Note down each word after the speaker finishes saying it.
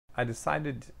I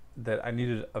decided that I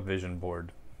needed a vision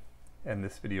board, and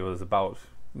this video is about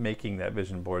making that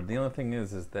vision board. The only thing is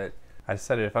that I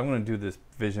decided if I'm going to do this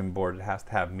vision board, it has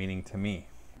to have meaning to me.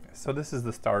 So this is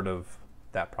the start of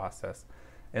that process.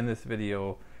 In this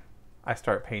video, I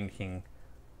start painting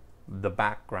the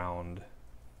background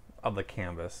of the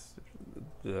canvas,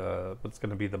 what's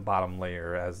going to be the bottom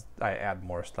layer, as I add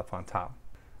more stuff on top.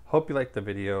 Hope you like the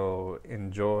video.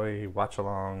 Enjoy, watch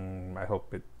along. I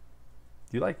hope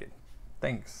you like it.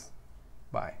 Thanks.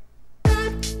 Bye.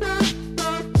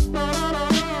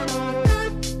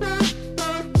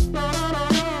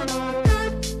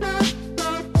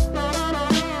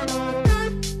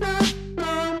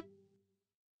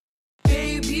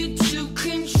 Baby, you too